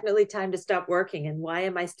it's definitely time to stop working, and why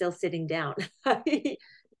am I still sitting down? He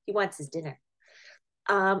wants his dinner.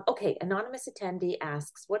 Okay, anonymous attendee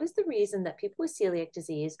asks, what is the reason that people with celiac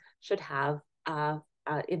disease should have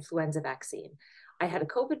influenza vaccine? I had a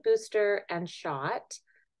COVID booster and shot,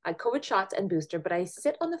 COVID shots and booster, but I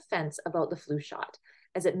sit on the fence about the flu shot,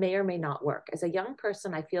 as it may or may not work. As a young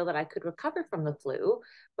person, I feel that I could recover from the flu,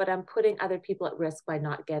 but am I putting other people at risk by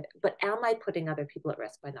not getting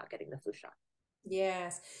the flu shot?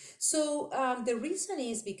 Yes. So the reason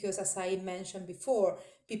is because, as I mentioned before,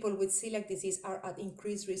 people with celiac disease are at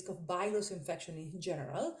increased risk of virus infection in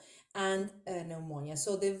general and pneumonia.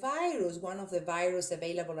 So the virus, one of the viruses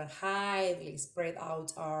available and highly spread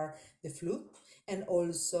out are the flu and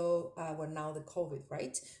also now the COVID,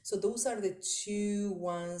 right? So those are the two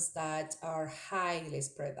ones that are highly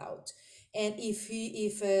spread out. And if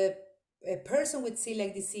a person with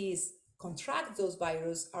celiac disease contract those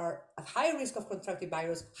viruses are at higher risk of contracting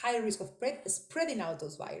virus, higher risk of spreading out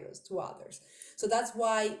those viruses to others. So that's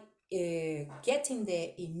why getting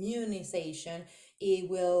the immunization, it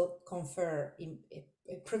will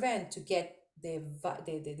prevent to get the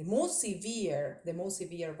most severe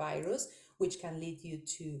virus, which can lead you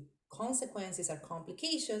to consequences or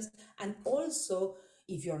complications. And also,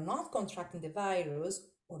 if you're not contracting the virus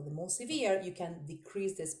or the most severe, you can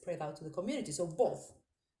decrease the spread out to the community. So both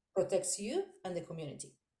protects you and the community.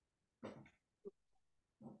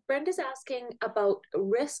 Brenda's asking about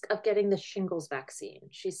risk of getting the shingles vaccine.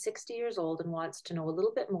 She's 60 years old and wants to know a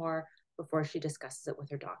little bit more before she discusses it with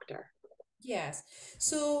her doctor. Yes.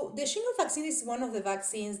 So the shingles vaccine is one of the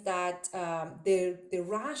vaccines that the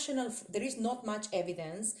rationale, there is not much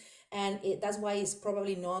evidence, and that's why it's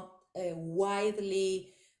probably not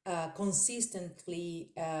widely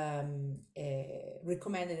consistently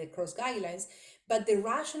recommended across guidelines. But the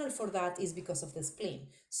rationale for that is because of the spleen.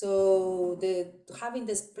 So having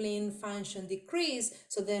the spleen function decrease,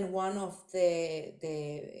 so then one of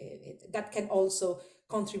that can also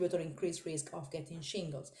contribute or increase risk of getting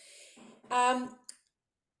shingles.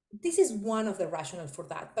 This is one of the rationale for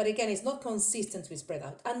that, but again, it's not consistently spread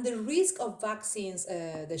out. And the risk of vaccines,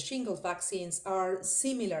 the shingles vaccines, are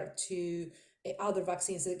similar to other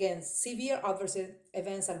vaccines. Again, severe adverse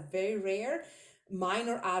events are very rare.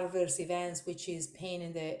 Minor adverse events, which is pain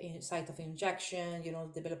in the site of injection,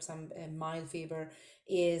 develop some mild fever,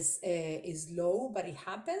 is low, but it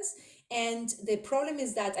happens. And the problem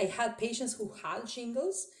is that I had patients who had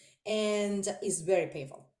shingles, and it's very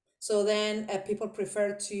painful. So then people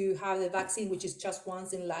prefer to have the vaccine, which is just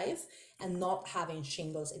once in life, and not having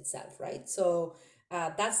shingles itself, right? So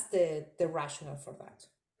that's the rationale for that.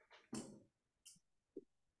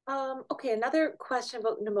 Okay, another question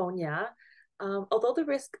about pneumonia. Although the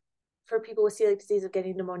risk for people with celiac disease of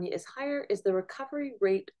getting pneumonia is higher, is the recovery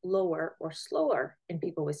rate lower or slower in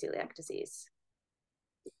people with celiac disease?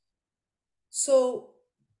 So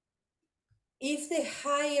if the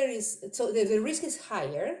risk is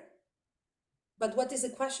higher, but what is the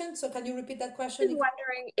question? So can you repeat that question? What I'm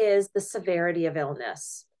wondering is the severity of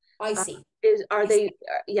illness. I Uh, see. are I see.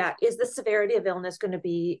 they, yeah, is the severity of illness going to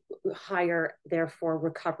be higher, therefore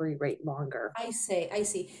recovery rate longer? I see. I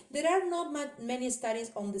see. There are not many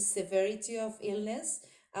studies on the severity of illness,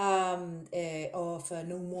 of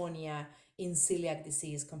pneumonia in celiac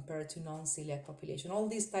disease compared to non-celiac population. All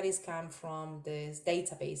these studies come from the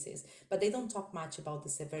databases, but they don't talk much about the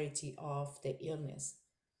severity of the illness.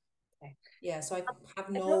 Okay. Yeah, so I have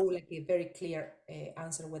I no know, like a very clear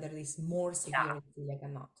answer whether it is more severe yeah. in celiac or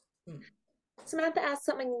not. Hmm. Samantha asked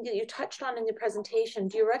something that you touched on in your presentation.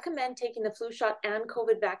 Do you recommend taking the flu shot and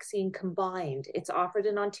COVID vaccine combined? It's offered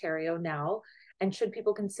in Ontario now. And should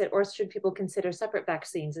people consider separate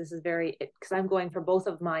vaccines? This is because I'm going for both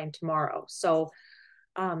of mine tomorrow. So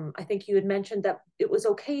I think you had mentioned that it was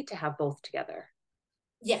okay to have both together.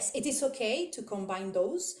 Yes, it is okay to combine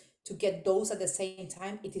those, to get those at the same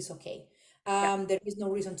time. It is okay. Yeah, There is no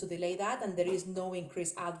reason to delay that, and there is no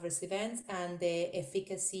increased adverse events, and the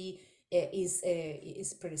efficacy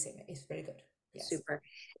is pretty similar. It's very good. Yes. super.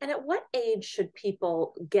 And at what age should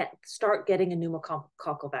people start getting a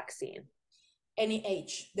pneumococcal vaccine? Any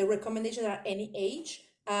age. The recommendations are any age.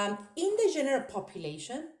 In the general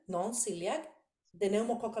population, non-celiac, the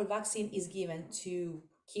pneumococcal vaccine is given to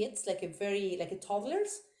kids, like a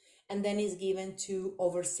toddlers, and then is given to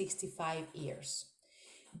over 65 years.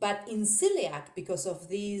 But in celiac, because of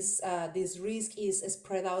this risk is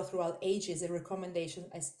spread out throughout ages, the recommendation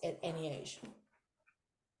is at any age.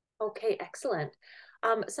 Okay, excellent.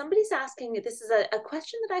 Somebody's asking, this is a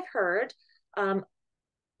question that I've heard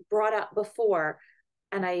brought up before,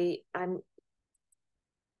 and I'm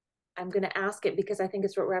going to ask it because I think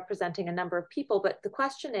it's representing a number of people. But the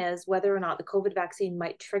question is whether or not the COVID vaccine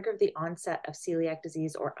might trigger the onset of celiac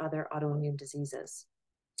disease or other autoimmune diseases.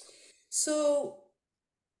 So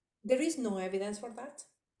there is no evidence for that,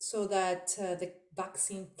 so that the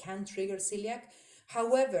vaccine can trigger celiac.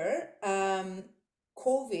 However,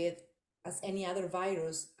 COVID, as any other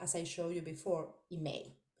virus, as I showed you before, it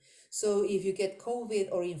may. So if you get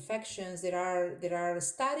COVID or infections, there are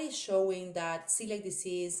studies showing that celiac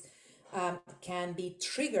disease can be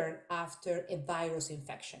triggered after a virus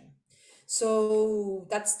infection. So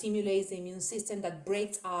that stimulates the immune system, that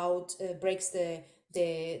breaks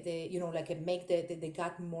make the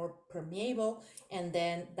gut more permeable, and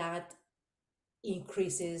then that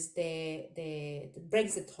increases the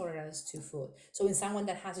breaks the tolerance to food. So in someone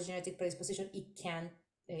that has a genetic predisposition, it can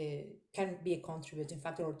be a contributing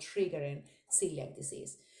factor or triggering celiac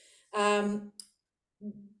disease. Um,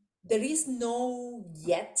 there is no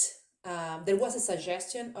yet. There was a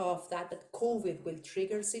suggestion of that COVID will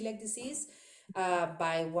trigger celiac disease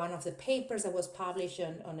by one of the papers that was published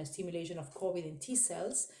on a stimulation of COVID in T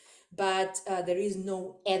cells, but there is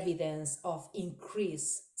no evidence of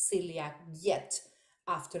increased celiac yet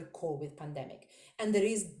after COVID pandemic. And there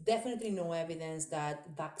is definitely no evidence that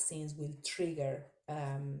vaccines will trigger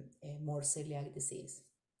more celiac disease.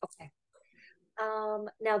 Okay.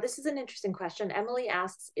 Now, this is an interesting question. Emily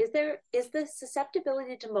asks, is the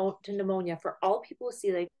susceptibility to pneumonia for all people with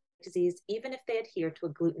celiac disease, even if they adhere to a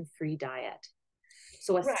gluten-free diet?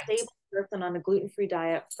 So a Right. stable person on a gluten-free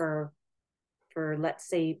diet for let's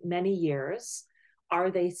say many years, are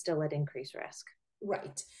they still at increased risk?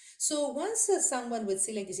 Right. So once someone with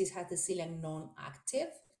celiac disease has the celiac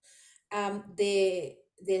non-active, the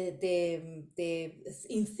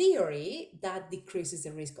in theory that decreases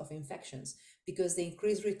the risk of infections, because the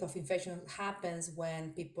increased risk of infection happens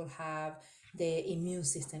when people have the immune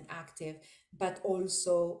system active, but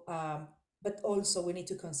also we need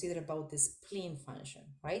to consider about the spleen function,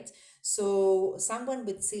 right? So someone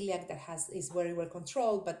with celiac that is very well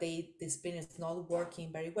controlled, but the spleen is not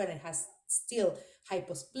working very well and has still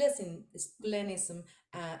hyposplenism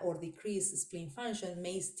or decreased spleen function,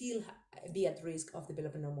 may still be at risk of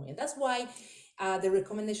developing pneumonia. That's why the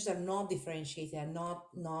recommendations are not differentiated, and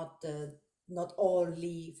not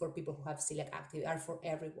only for people who have celiac active, are for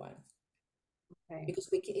everyone. Okay. Because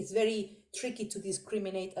it's very tricky to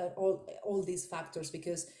discriminate all these factors,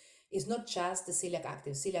 because it's not just the celiac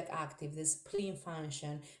active, the spleen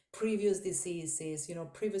function, previous diseases,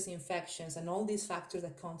 previous infections, and all these factors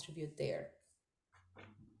that contribute there.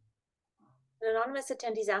 An anonymous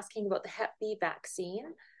attendee is asking about the Hep B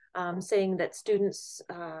vaccine, saying that students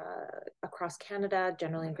across Canada,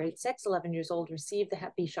 generally in grade 6, 11 years old, receive the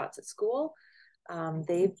Hep B shots at school.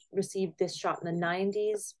 They've received this shot in the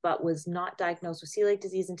 90s, but was not diagnosed with celiac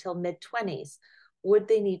disease until mid-20s. Would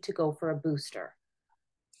they need to go for a booster?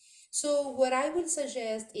 So what I would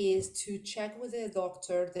suggest is to check with the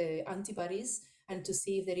doctor the antibodies, and to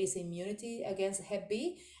see if there is immunity against Hep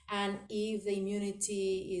B. And if the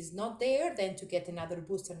immunity is not there, then to get another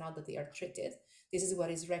booster now that they are treated. This is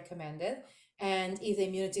what is recommended. And if the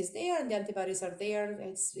immunity is there and the antibodies are there,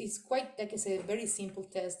 it's quite, like it's a very simple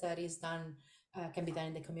test that is done, can be done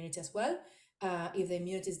in the community as well. If the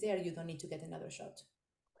immunity is there, you don't need to get another shot.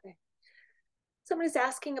 Okay. Somebody's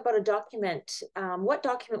asking about a document. What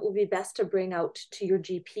document will be best to bring out to your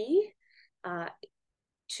GP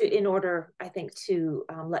in order, I think, to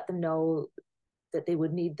let them know that they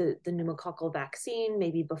would need the pneumococcal vaccine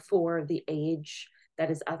maybe before the age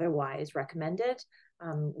that is otherwise recommended?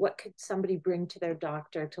 What could somebody bring to their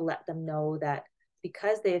doctor to let them know that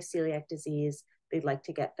because they have celiac disease, they'd like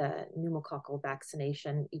to get the pneumococcal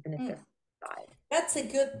vaccination, even if they're 5? That's a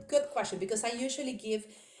good question, because I usually give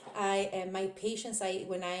my patients,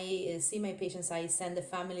 when I see my patients, I send the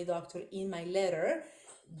family doctor in my letter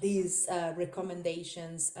these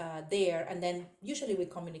recommendations there, and then usually we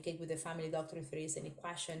communicate with the family doctor if there is any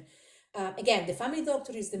question. Again, the family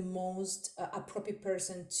doctor is the most appropriate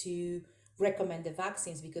person to recommend the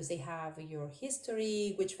vaccines, because they have your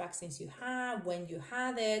history, which vaccines you have, when you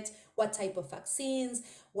had it, what type of vaccines,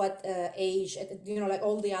 what age, like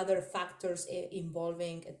all the other factors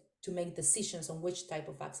involving to make decisions on which type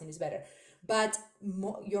of vaccine is better. But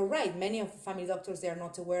you're right, many of the family doctors, they are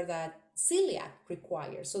not aware that celiac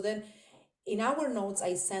requires. So then in our notes,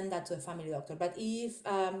 I send that to a family doctor. But if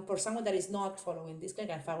for someone that is not following this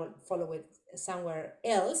clinic and follow it somewhere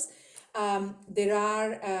else, there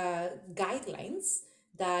are guidelines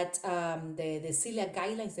that the celiac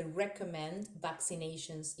guidelines, they recommend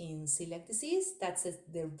vaccinations in celiac disease.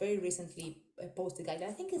 They're very recently posted guideline.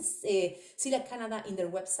 I think it's Celiac Canada in their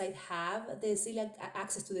website have the celiac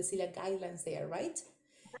access to the celiac guidelines there, right?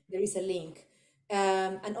 There is a link.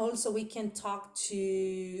 And also we can talk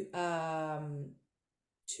to the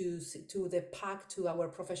PAC, to our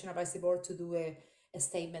professional advisory board, to do a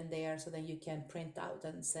statement there, so that you can print out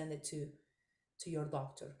and send it to your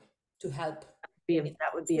doctor to help.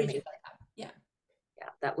 That would be amazing. Yeah. Yeah,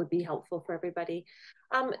 that would be helpful for everybody.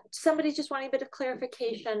 Somebody just wanting a bit of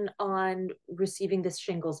clarification on receiving this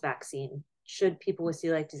shingles vaccine. Should people with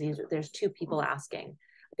celiac disease, there's 2 people asking.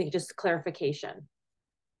 I think just clarification.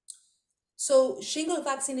 So shingle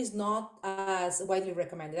vaccine is not as widely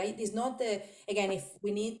recommended. It is not again, if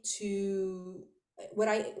we need to, what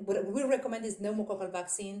we recommend is pneumococcal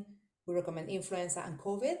vaccine. We recommend influenza and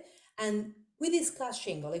COVID. And we discuss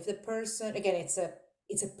shingle. If the person, again, it's a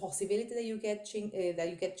possibility that you get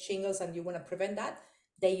shingles and you want to prevent that,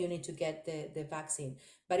 then you need to get the vaccine.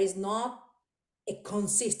 But it's not a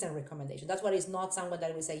consistent recommendation. That's why it's not someone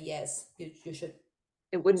that will say, yes, you should.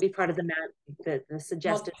 It wouldn't be part of the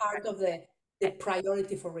suggested. Not part of the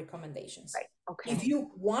priority for recommendations. Right. Okay. If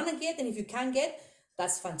you want to get and if you can get,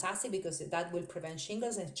 that's fantastic, because that will prevent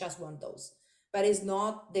shingles, and it's just one dose. But it's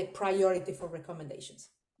not the priority for recommendations.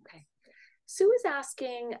 Okay. Sue is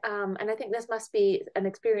asking, and I think this must be an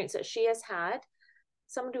experience that she has had.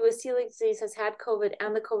 Someone who has celiac disease has had COVID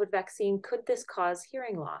and the COVID vaccine. Could this cause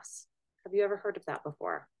hearing loss? Have you ever heard of that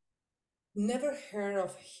before? Never heard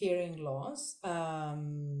of hearing loss, but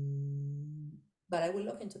I will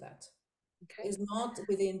look into that. Okay. It's not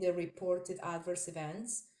within the reported adverse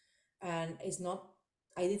events, and it's not,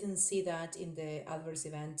 I didn't see that in the adverse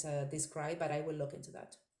event described, but I will look into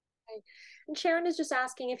that. Okay. And Sharon is just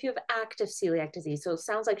asking if you have active celiac disease. So it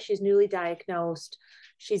sounds like she's newly diagnosed.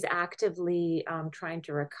 She's actively trying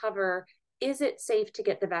to recover. Is it safe to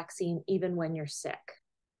get the vaccine even when you're sick?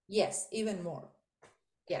 Yes, even more.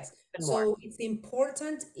 Yes. So it's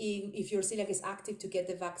important if your celiac is active to get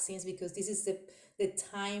the vaccines, because this is the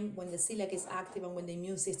time when the celiac is active and when the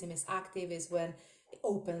immune system is active is when it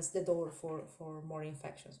opens the door for more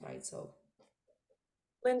infections, right? So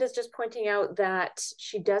Linda's just pointing out that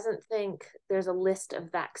she doesn't think there's a list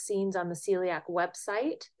of vaccines on the celiac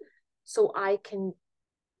website. So I can,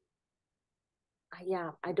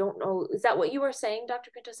 yeah, I don't know. Is that what you were saying,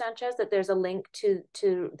 Dr. Pinto Sanchez, that there's a link to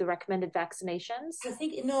the recommended vaccinations? I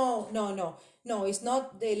think, no, it's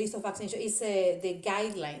not the list of vaccinations. It's the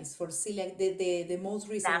guidelines for celiac, the most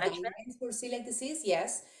recent guidelines for celiac disease.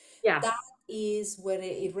 Yes. Yeah. That is where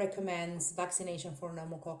it recommends vaccination for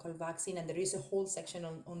pneumococcal vaccine. And there is a whole section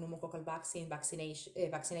on pneumococcal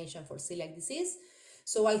vaccination for celiac disease.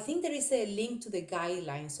 So I think there is a link to the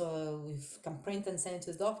guidelines, so we can print and send it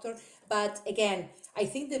to the doctor. But again, I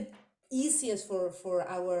think the easiest for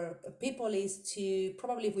our people is to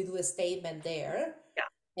probably, if we do a statement there,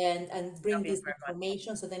 and bring this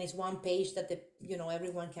information, so then it's one page that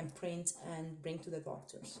everyone can print and bring to the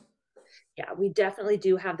doctors. Yeah, we definitely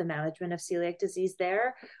do have the management of celiac disease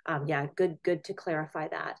there. Yeah, good to clarify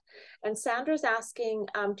that. And Sandra's asking,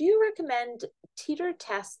 do you recommend titer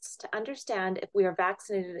tests to understand if we are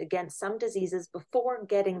vaccinated against some diseases before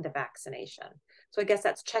getting the vaccination? So I guess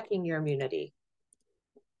that's checking your immunity.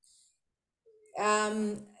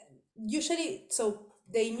 Usually, so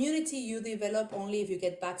the immunity you develop only if you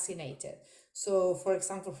get vaccinated. So, for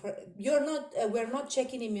example, we're not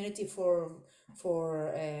checking immunity for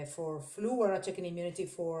flu. We're not checking immunity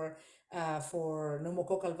for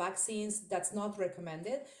pneumococcal vaccines. That's not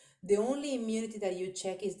recommended. The only immunity that you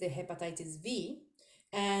check is the hepatitis V,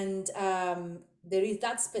 and there is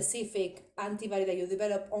that specific antibody that you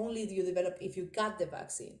develop only you develop if you got the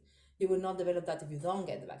vaccine. You will not develop that if you don't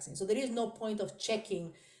get the vaccine. So there is no point of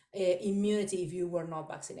checking immunity if you were not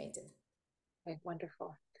vaccinated. Okay,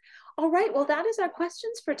 wonderful. All right, well, that is our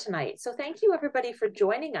questions for tonight. So thank you, everybody, for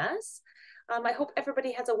joining us. I hope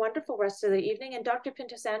everybody has a wonderful rest of the evening. And Dr.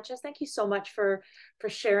 Pinto Sanchez, thank you so much for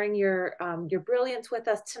sharing your brilliance with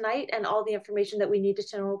us tonight and all the information that we needed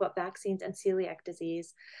to know about vaccines and celiac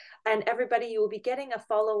disease. And everybody, you will be getting a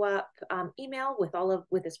follow-up email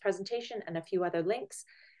with this presentation and a few other links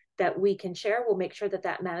that we can share. We'll make sure that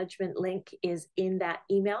that management link is in that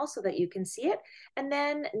email so that you can see it. And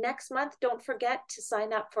then next month, don't forget to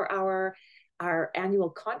sign up for our annual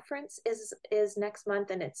conference is next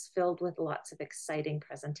month, and it's filled with lots of exciting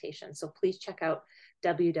presentations. So please check out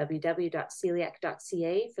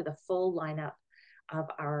www.celiac.ca for the full lineup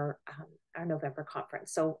of our November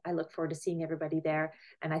conference. So I look forward to seeing everybody there.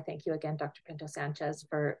 And I thank you again, Dr. Pinto Sanchez,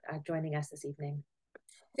 for joining us this evening.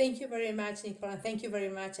 Thank you very much, Nicole. And thank you very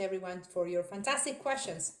much, everyone, for your fantastic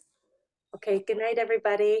questions. Okay, good night,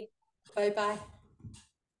 everybody. Bye-bye.